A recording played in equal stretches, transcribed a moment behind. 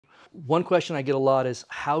One question I get a lot is,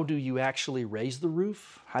 how do you actually raise the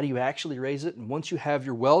roof? How do you actually raise it? And once you have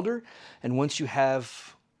your welder and once you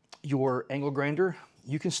have your angle grinder,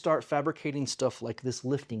 you can start fabricating stuff like this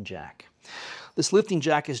lifting jack. This lifting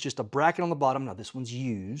jack is just a bracket on the bottom. Now this one's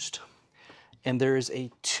used. And there is a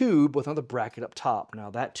tube with another bracket up top. Now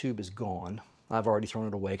that tube is gone. I've already thrown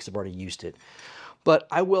it away because I've already used it. But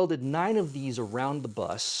I welded 9 of these around the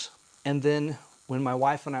bus. And then when my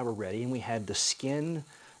wife and I were ready and we had the skin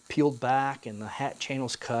peeled back and the hat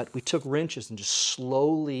channels cut, we took wrenches and just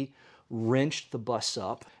slowly wrenched the bus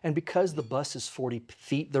up. And because the bus is 40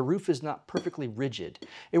 feet, the roof is not perfectly rigid.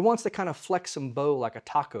 It wants to kind of flex and bow like a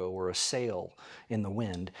taco or a sail in the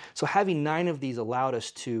wind. So having 9 of these allowed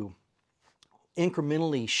us to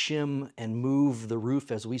incrementally shim and move the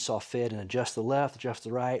roof as we saw fit and adjust the left, adjust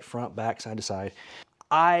the right, front, back, side to side.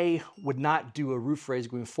 I would not do a roof raise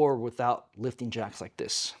going forward without lifting jacks like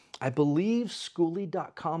this. I believe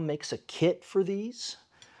Schooly.com makes a kit for these,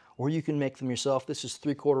 or you can make them yourself. This is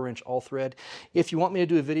 3/4 inch all thread. If you want me to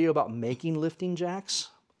do a video about making lifting jacks,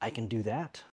 I can do that.